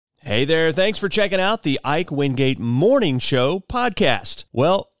Hey there, thanks for checking out the Ike Wingate Morning Show podcast.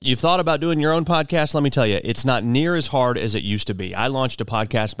 Well, you've thought about doing your own podcast? Let me tell you, it's not near as hard as it used to be. I launched a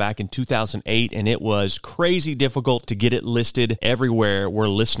podcast back in 2008, and it was crazy difficult to get it listed everywhere where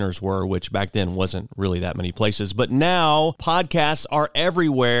listeners were, which back then wasn't really that many places. But now, podcasts are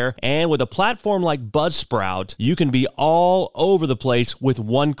everywhere, and with a platform like Buzzsprout, you can be all over the place with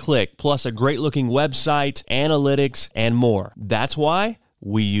one click, plus a great-looking website, analytics, and more. That's why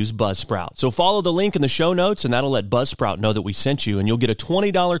we use Buzzsprout. So follow the link in the show notes, and that'll let Buzzsprout know that we sent you, and you'll get a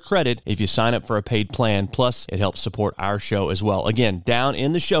 $20 credit if you sign up for a paid plan. Plus, it helps support our show as well. Again, down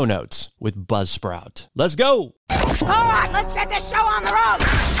in the show notes with Buzzsprout. Let's go! All right, let's get this show on the road!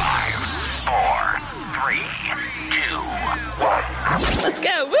 5, 4, 3, 2, 1. Let's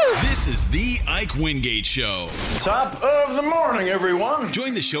go, woo! This is the Ike Wingate Show. Top of the morning, everyone.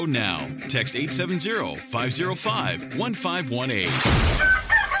 Join the show now. Text 870-505-1518.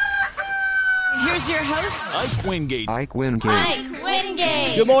 Here's your host, Ike Wingate. Ike Wingate. Ike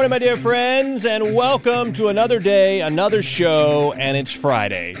Wingate. Good morning, my dear friends, and welcome to another day, another show, and it's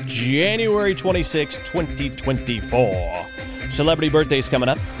Friday, January 26, 2024. Celebrity birthdays coming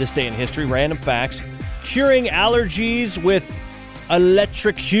up, this day in history, random facts, curing allergies with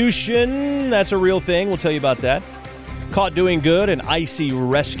electrocution. That's a real thing. We'll tell you about that. Caught doing good, an icy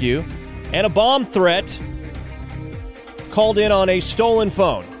rescue, and a bomb threat called in on a stolen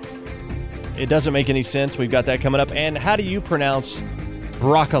phone. It doesn't make any sense. We've got that coming up. And how do you pronounce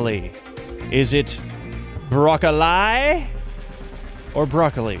broccoli? Is it broccoli or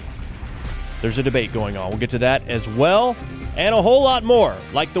broccoli? There's a debate going on. We'll get to that as well. And a whole lot more,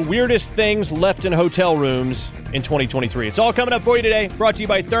 like the weirdest things left in hotel rooms in 2023. It's all coming up for you today. Brought to you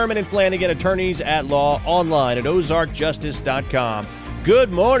by Thurman and Flanagan, attorneys at law, online at ozarkjustice.com.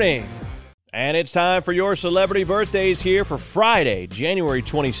 Good morning. And it's time for your celebrity birthdays here for Friday, January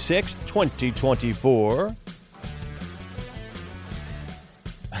 26th, 2024.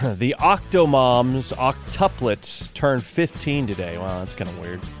 The Octomoms, octuplets, turned 15 today. Wow, that's kind of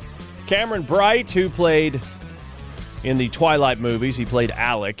weird. Cameron Bright, who played in the Twilight movies, he played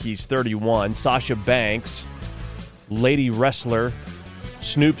Alec. He's 31. Sasha Banks, lady wrestler,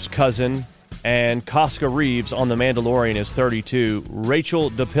 Snoop's cousin, and Casca Reeves on The Mandalorian is 32.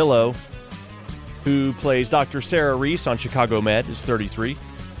 Rachel DePillo, who plays Dr. Sarah Reese on Chicago Med, is 33.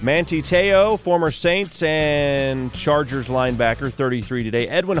 Manti Te'o, former Saints and Chargers linebacker, 33 today.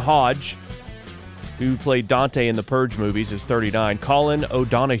 Edwin Hodge, who played Dante in the Purge movies, is 39. Colin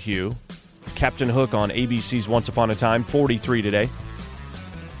O'Donoghue, Captain Hook on ABC's Once Upon a Time, 43 today.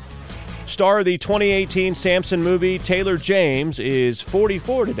 Star of the 2018 Samson movie, Taylor James, is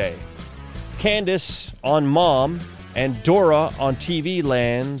 44 today. Candace on Mom and Dora on TV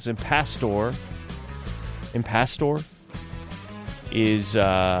Lands and Pastor is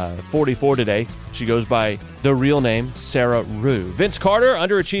 44 today. She goes by the real name, Sarah Rue. Vince Carter,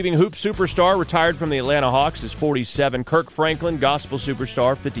 underachieving hoop superstar, retired from the Atlanta Hawks, is 47. Kirk Franklin, gospel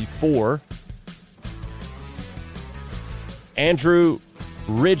superstar, 54. Andrew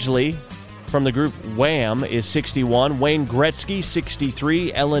Ridgeley from the group Wham is 61. Wayne Gretzky,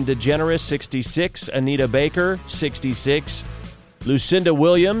 63. Ellen DeGeneres, 66. Anita Baker, 66. Lucinda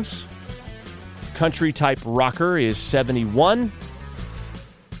Williams, country-type rocker, is 71.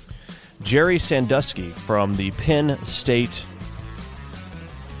 Jerry Sandusky from the Penn State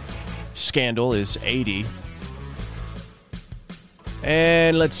scandal is 80.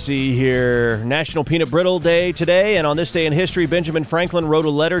 And let's see here. National Peanut Brittle Day today, and on this day in history, Benjamin Franklin wrote a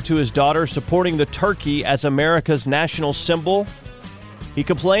letter to his daughter supporting the turkey as America's national symbol. He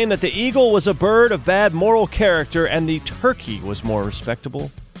complained that the eagle was a bird of bad moral character and the turkey was more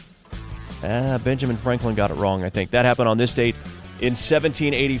respectable. Benjamin Franklin got it wrong, I think. That happened on this date in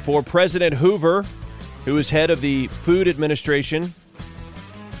 1784. President Hoover, who was head of the Food Administration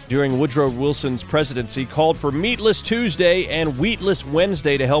during Woodrow Wilson's presidency, called for Meatless Tuesday and Wheatless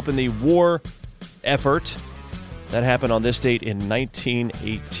Wednesday to help in the war effort. That happened on this date in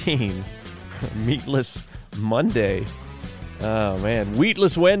 1918. Meatless Monday. Oh, man.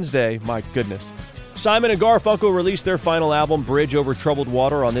 Wheatless Wednesday. My goodness. Simon and Garfunkel released their final album, Bridge Over Troubled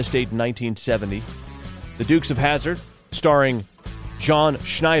Water, on this date in 1970. The Dukes of Hazzard, starring John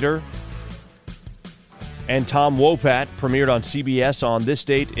Schneider and Tom Wopat, premiered on CBS on this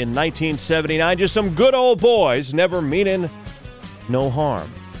date in 1979. Just some good old boys, never meaning no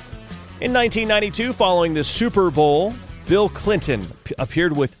harm. In 1992, following the Super Bowl, Bill Clinton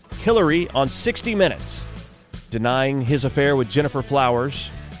appeared with Hillary on 60 Minutes, denying his affair with Jennifer Flowers.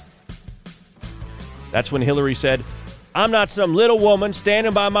 That's when Hillary said, "I'm not some little woman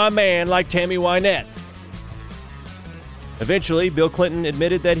standing by my man like Tammy Wynette." Eventually, Bill Clinton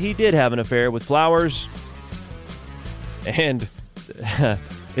admitted that he did have an affair with Flowers. And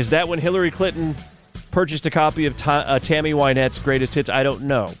is that when Hillary Clinton purchased a copy of Tammy Wynette's Greatest Hits? I don't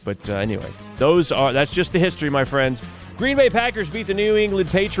know. But anyway, that's just the history, my friends. Green Bay Packers beat the New England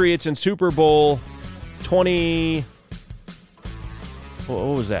Patriots in Super Bowl 20...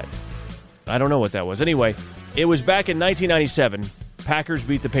 What was that? I don't know what that was. Anyway, it was back in 1997. Packers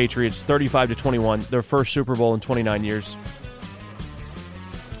beat the Patriots 35-21, their first Super Bowl in 29 years.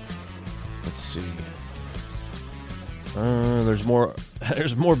 Let's see. There's more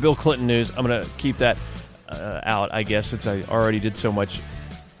Bill Clinton news. I'm going to keep that out, I guess, since I already did so much.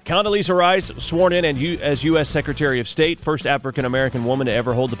 Condoleezza Rice sworn in as U.S. Secretary of State, first African-American woman to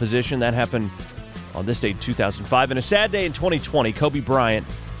ever hold the position. That happened on this date in 2005. And a sad day in 2020, Kobe Bryant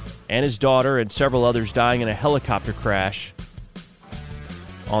and his daughter and several others dying in a helicopter crash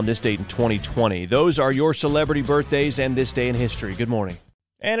on this date in 2020. Those are your celebrity birthdays and this day in history. Good morning.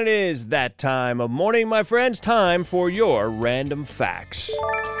 And it is that time of morning, my friends. Time for your random facts.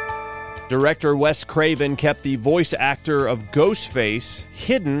 Director Wes Craven kept the voice actor of Ghostface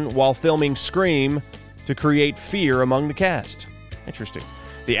hidden while filming Scream to create fear among the cast. Interesting.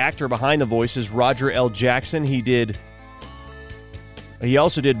 The actor behind the voice is Roger L. Jackson. He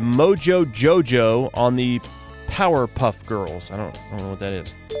also did Mojo Jojo on the Powerpuff Girls. I don't know what that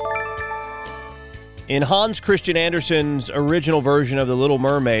is. In Hans Christian Andersen's original version of The Little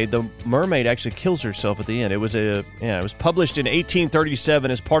Mermaid, the mermaid actually kills herself at the end. It was published in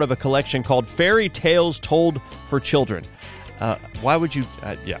 1837 as part of a collection called Fairy Tales Told for Children. Why would you?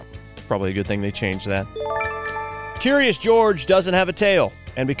 Probably a good thing they changed that. Curious George doesn't have a tail,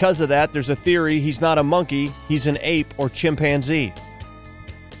 and because of that, there's a theory he's not a monkey, he's an ape or chimpanzee.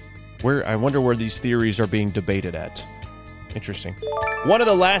 I wonder where these theories are being debated at. Interesting. One of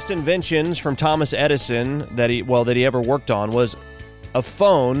the last inventions from Thomas Edison that he ever worked on was a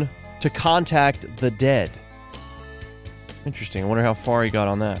phone to contact the dead. Interesting. I wonder how far he got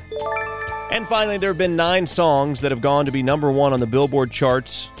on that. And finally, there have been 9 songs that have gone to be number 1 on the Billboard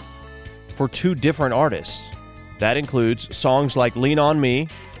charts for 2 different artists. That includes songs like Lean on Me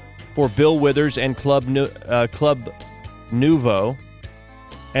for Bill Withers and Club Nouveau,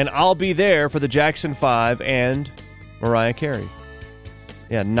 and I'll Be There for the Jackson 5 and Mariah Carey.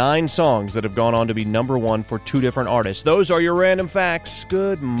 Yeah, 9 songs that have gone on to be number 1 for 2 different artists. Those are your random facts.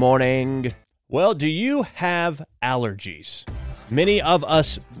 Good morning. Well, do you have allergies? Many of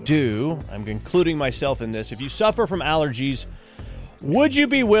us do. I'm including myself in this. If you suffer from allergies, would you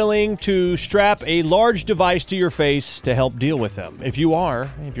be willing to strap a large device to your face to help deal with them? If your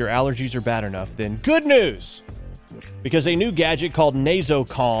allergies are bad enough, then good news! Because a new gadget called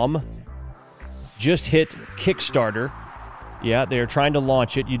NasoCalm just hit Kickstarter. Yeah, they are trying to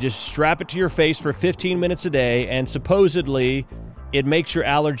launch it. You just strap it to your face for 15 minutes a day, and supposedly it makes your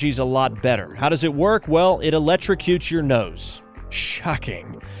allergies a lot better. How does it work? Well, it electrocutes your nose.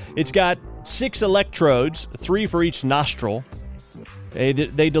 Shocking. It's got 6 electrodes, 3 for each nostril. They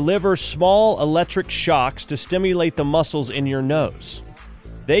deliver small electric shocks to stimulate the muscles in your nose.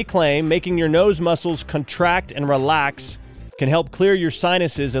 They claim making your nose muscles contract and relax can help clear your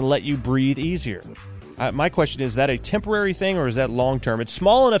sinuses and let you breathe easier. My question is that a temporary thing or is that long-term? It's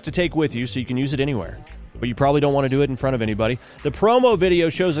small enough to take with you so you can use it anywhere, but you probably don't want to do it in front of anybody. The promo video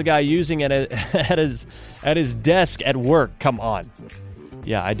shows a guy using it at his desk at work. Come on.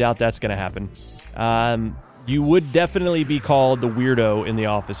 Yeah, I doubt that's going to happen. You would definitely be called the weirdo in the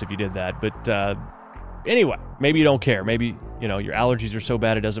office if you did that. But anyway, maybe you don't care. Maybe, your allergies are so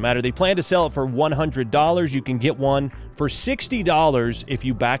bad it doesn't matter. They plan to sell it for $100. You can get one for $60 if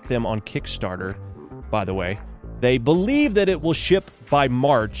you back them on Kickstarter, by the way. They believe that it will ship by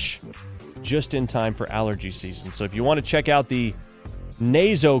March, just in time for allergy season. So if you want to check out the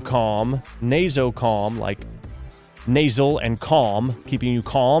NasoCalm, like nasal and calm, keeping you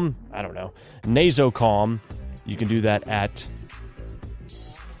calm, I don't know, NasoCalm, you can do that at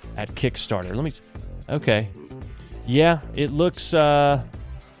Kickstarter. Okay. Yeah, it looks, it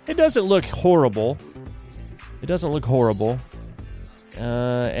doesn't look horrible.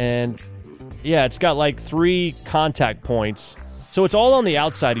 And yeah, it's got like 3 contact points. So it's all on the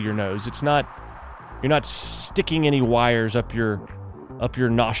outside of your nose. You're not sticking any wires up your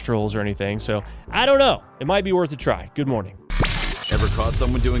nostrils or anything. So I don't know. It might be worth a try. Good morning. Ever caught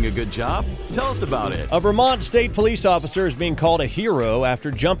someone doing a good job? Tell us about it. A Vermont state police officer is being called a hero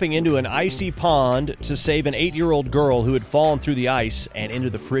after jumping into an icy pond to save an 8-year-old girl who had fallen through the ice and into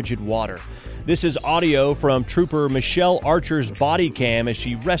the frigid water. This is audio from Trooper Michelle Archer's body cam as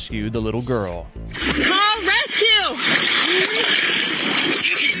she rescued the little girl. Call rescue!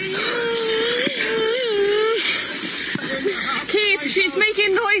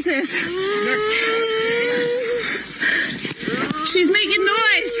 noises. She's making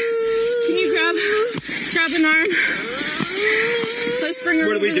noise. Can you grab an arm? Let's bring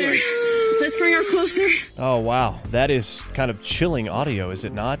her over there. Let's bring her closer. Oh, wow. That is kind of chilling audio, is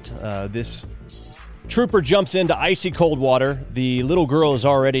it not? This trooper jumps into icy cold water. The little girl is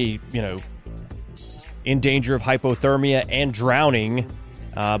already, in danger of hypothermia and drowning.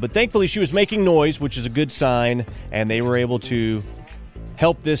 But thankfully, she was making noise, which is a good sign, and they were able to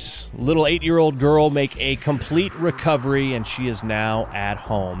help this little 8-year-old girl make a complete recovery, and she is now at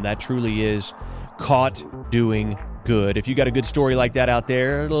home. That truly is caught doing good. If you got a good story like that out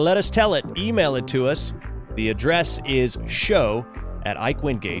there, let us tell it. Email it to us. The address is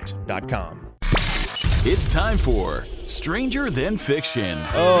show@ikewingate.com. It's time for Stranger Than Fiction.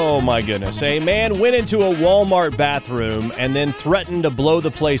 Oh, my goodness. A man went into a Walmart bathroom and then threatened to blow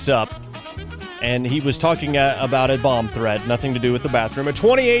the place up. And he was talking about a bomb threat, nothing to do with the bathroom. A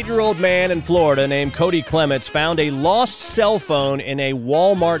 28-year-old man in Florida named Cody Clements found a lost cell phone in a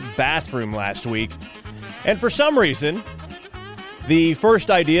Walmart bathroom last week. And for some reason, the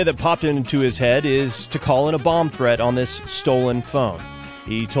first idea that popped into his head is to call in a bomb threat on this stolen phone.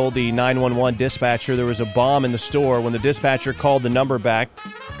 He told the 911 dispatcher there was a bomb in the store. When the dispatcher called the number back,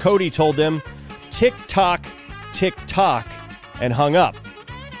 Cody told them, "Tick-tock, tick-tock," and hung up.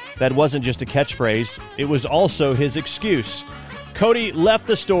 That wasn't just a catchphrase. It was also his excuse. Cody left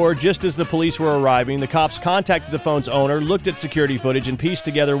the store just as the police were arriving. The cops contacted the phone's owner, looked at security footage, and pieced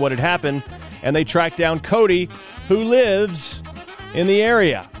together what had happened, and they tracked down Cody, who lives in the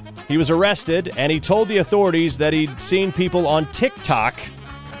area. He was arrested, and he told the authorities that he'd seen people on TikTok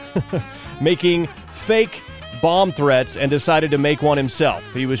making fake bomb threats and decided to make one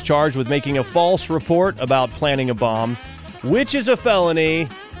himself. He was charged with making a false report about planning a bomb, which is a felony,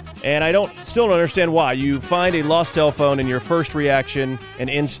 and I still don't understand why. You find a lost cell phone, and your first reaction and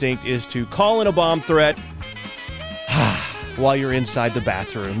instinct is to call in a bomb threat while you're inside the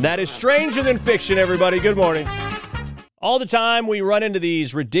bathroom. That is Stranger Than Fiction, everybody. Good morning. All the time, we run into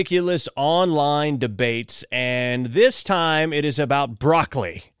these ridiculous online debates, and this time it is about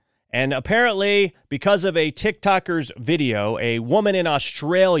broccoli. And apparently, because of a TikToker's video, a woman in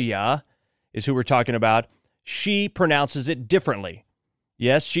Australia is who we're talking about. She pronounces it differently.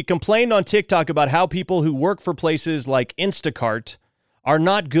 Yes, she complained on TikTok about how people who work for places like Instacart are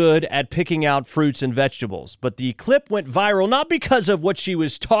not good at picking out fruits and vegetables. But the clip went viral not because of what she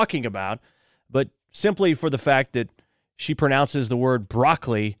was talking about, but simply for the fact that she pronounces the word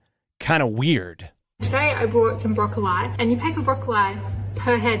broccoli kind of weird. Today I bought some broccoli, and you pay for broccoli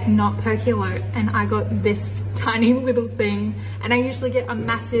per head, not per kilo, and I got this tiny little thing, and I usually get a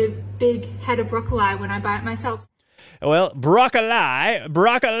massive big head of broccoli when I buy it myself. Well, broccoli.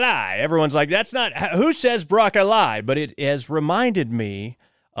 Everyone's like, that's not, who says broccoli? But it has reminded me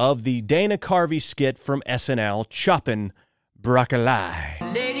of the Dana Carvey skit from SNL, Choppin' Broccoli.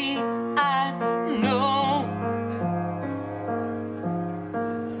 Lady, I know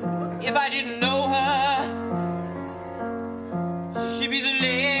if I didn't know her, she'd be the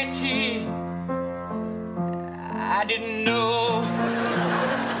lady I didn't know.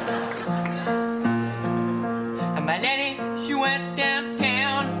 And my lady, she went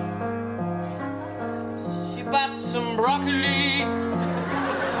downtown, she bought some broccoli,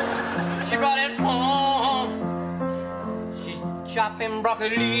 she brought it home. She's chopping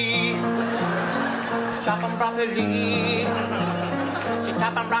broccoli, chopping broccoli. She's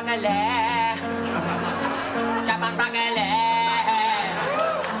chopping broccoli, chopping broccoli.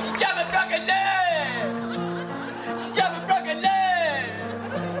 She's chopping broccoli, she's chopping broccoli.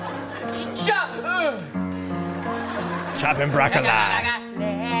 She's Chopping broccoli.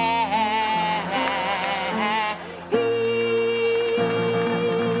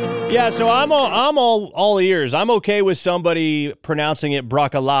 Yeah, so I'm all ears. I'm okay with somebody pronouncing it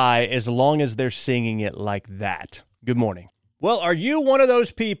broccoli as long as they're singing it like that. Good morning. Well, are you one of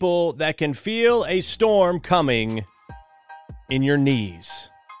those people that can feel a storm coming in your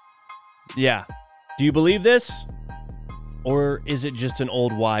knees? Yeah. Do you believe this? Or is it just an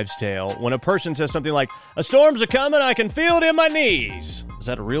old wives' tale? When a person says something like, "A storm's a-coming, I can feel it in my knees." Is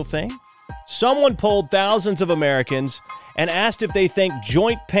that a real thing? Someone polled thousands of Americans and asked if they think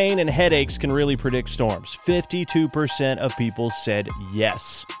joint pain and headaches can really predict storms. 52% of people said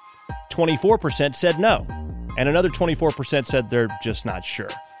yes. 24% said no. And another 24% said they're just not sure.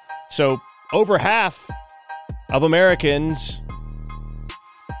 So over half of Americans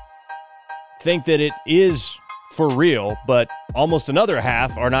think that it is for real, but almost another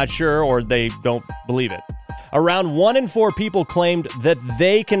half are not sure or they don't believe it. Around 1 in 4 people claimed that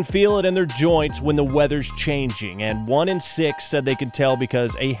they can feel it in their joints when the weather's changing, and 1 in 6 said they can tell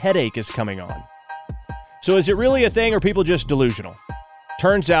because a headache is coming on. So is it really a thing, or are people just delusional?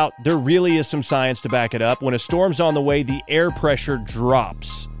 Turns out there really is some science to back it up. When a storm's on the way, the air pressure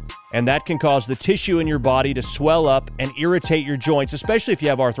drops, and that can cause the tissue in your body to swell up and irritate your joints, especially if you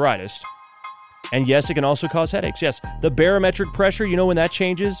have arthritis. And yes, it can also cause headaches. Yes, the barometric pressure, when that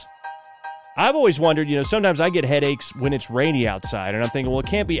changes? I've always wondered, sometimes I get headaches when it's rainy outside, and I'm thinking, well, it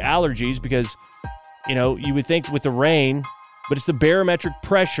can't be allergies because, you would think with the rain, but it's the barometric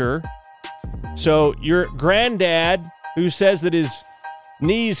pressure. So your granddad, who says that his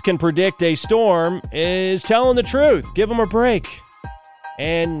knees can predict a storm, is telling the truth. Give him a break.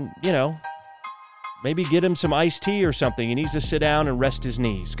 And, maybe get him some iced tea or something. He needs to sit down and rest his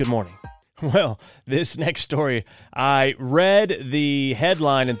knees. Good morning. Well, this next story, I read the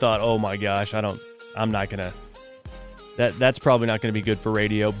headline and thought, oh my gosh, I'm not going to, that's probably not going to be good for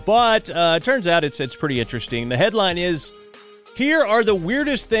radio. But it turns out it's pretty interesting. The headline is, here are the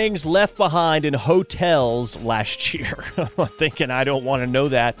weirdest things left behind in hotels last year. I'm thinking I don't want to know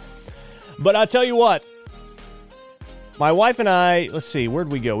that. But I'll tell you what, my wife and I, let's see,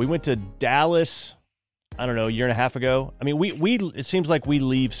 where'd we go? We went to Dallas, I don't know, a year and a half ago. I mean, we it seems like we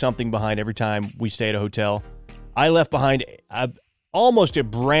leave something behind every time we stay at a hotel. I left behind almost a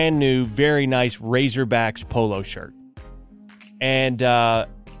brand new, very nice Razorbacks polo shirt. And I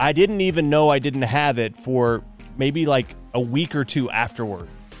didn't even know I didn't have it for maybe like a week or two afterward.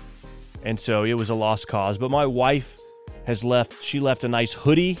 And so it was a lost cause. But my wife she left a nice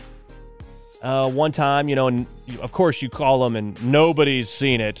hoodie one time, and of course you call them and nobody's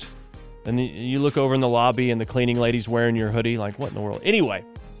seen it. And you look over in the lobby and the cleaning lady's wearing your hoodie. Like, what in the world? Anyway,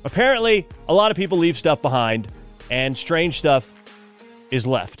 apparently a lot of people leave stuff behind and strange stuff is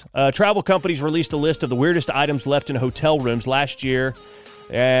left. Travel companies released a list of the weirdest items left in hotel rooms last year.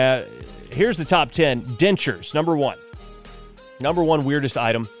 Here's the top 10. Dentures, number one. Number one weirdest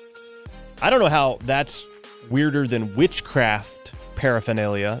item. I don't know how that's weirder than witchcraft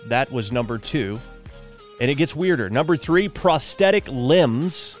paraphernalia. That was number 2. And it gets weirder. Number 3, prosthetic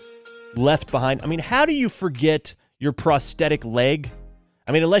limbs left behind. I mean, how do you forget your prosthetic leg?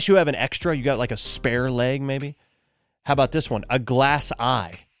 I mean, unless you have an extra, you got like a spare leg maybe. How about this one? A glass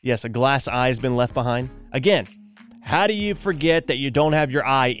eye. Yes, a glass eye has been left behind. Again, how do you forget that you don't have your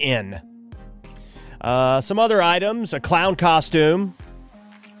eye in? Some other items, a clown costume,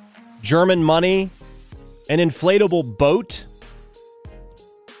 German money, an inflatable boat.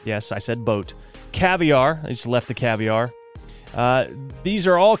 Yes, I said boat. Caviar. I just left the caviar. These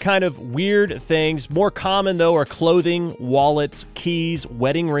are all kind of weird things. More common, though, are clothing, wallets, keys,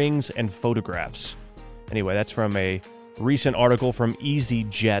 wedding rings, and photographs. Anyway, that's from a recent article from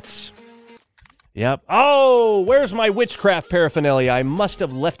EasyJets. Yep. Oh, where's my witchcraft paraphernalia? I must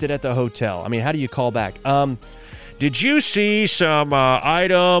have left it at the hotel. I mean, how do you call back? Did you see some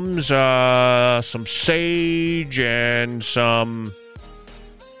items, some sage and some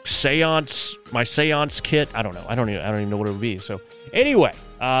my seance kit? I don't know. I don't even know what it would be. So anyway,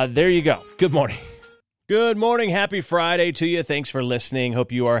 there you go. Good morning. Good morning. Happy Friday to you. Thanks for listening.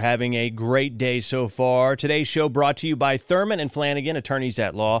 Hope you are having a great day so far. Today's show brought to you by Thurman and Flanagan, attorneys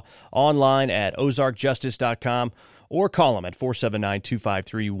at law, online at ozarkjustice.com or call them at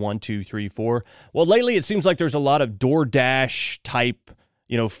 479-253-1234. Well, lately it seems like there's a lot of DoorDash type,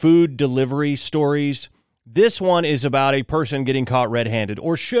 food delivery stories. This one is about a person getting caught red-handed,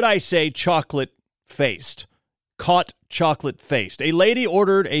 or should I say chocolate-faced. Caught chocolate-faced. A lady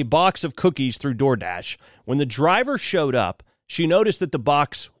ordered a box of cookies through DoorDash. When the driver showed up, she noticed that the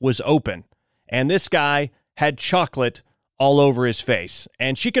box was open, and this guy had chocolate all over his face.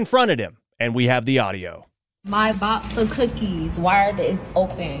 And she confronted him, and we have the audio. My box of cookies, why are they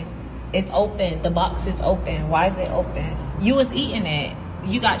open? It's open. The box is open. Why is it open? You was eating it.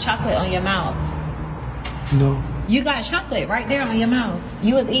 You got chocolate on your mouth. No. You got chocolate right there on your mouth.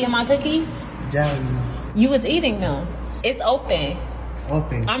 You was eating my cookies? Yeah. You was eating them. It's open.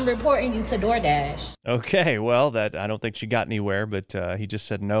 Open. I'm reporting you to DoorDash. Okay, well, that I don't think she got anywhere, but he just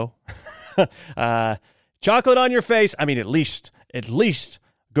said no. Chocolate on your face. I mean, at least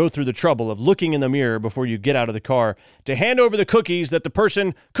go through the trouble of looking in the mirror before you get out of the car to hand over the cookies that the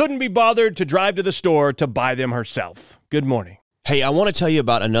person couldn't be bothered to drive to the store to buy them herself. Good morning. Hey, I want to tell you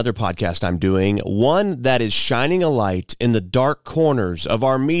about another podcast I'm doing, one that is shining a light in the dark corners of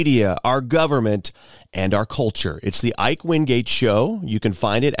our media, our government, and our culture. It's the Ike Wingate Show. You can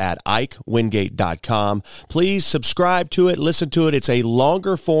find it at IkeWingate.com. Please subscribe to it, listen to it. It's a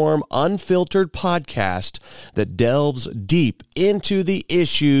longer form, unfiltered podcast that delves deep into the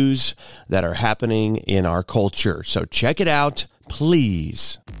issues that are happening in our culture. So check it out,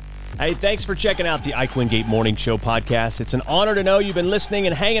 please. Hey, thanks for checking out the Ike Wingate Morning Show podcast. It's an honor to know you've been listening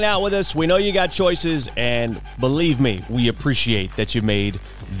and hanging out with us. We know you got choices, and believe me, we appreciate that you made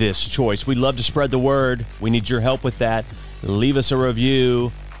this choice. We'd love to spread the word. We need your help with that. Leave us a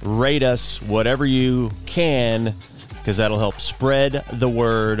review, rate us, whatever you can, because that'll help spread the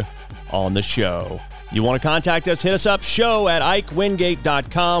word on the show. You want to contact us, hit us up,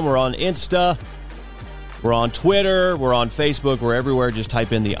 show@IkeWingate.com. We're on Insta. We're on Twitter, we're on Facebook, we're everywhere. Just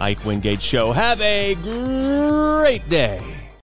type in the Ike Wingate Show. Have a great day.